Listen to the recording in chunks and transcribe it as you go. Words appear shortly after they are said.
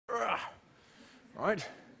Right.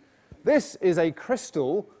 This is a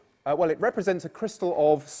crystal, well, it represents a crystal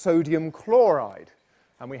of sodium chloride.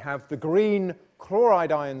 And we have the green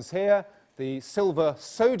chloride ions here, the silver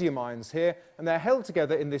sodium ions here, and they're held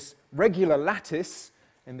together in this regular lattice,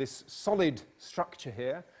 in this solid structure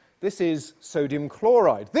here. This is sodium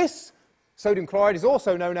chloride. This sodium chloride is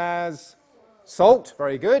also known as salt.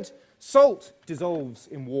 Very good. Salt dissolves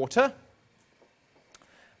in water.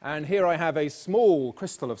 And here I have a small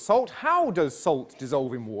crystal of salt. How does salt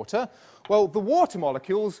dissolve in water? Well, the water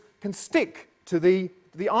molecules can stick to the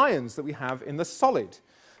ions that we have in the solid.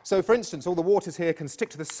 So, for instance, all the waters here can stick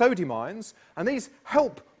to the sodium ions, and these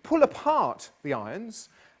help pull apart the ions.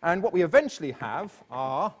 And what we eventually have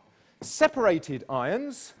are separated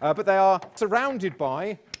ions, but they are surrounded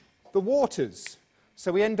by the waters.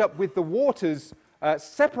 So we end up with the waters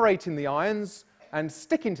separating the ions and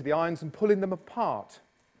sticking to the ions and pulling them apart.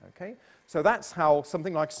 Okay? So that's how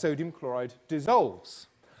something like sodium chloride dissolves.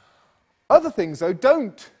 Other things, though,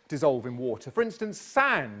 don't dissolve in water. For instance,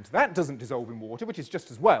 sand. That doesn't dissolve in water, which is just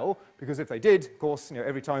as well, because if they did, of course,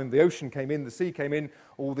 every time the ocean came in, the sea came in,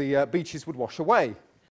 all the beaches would wash away.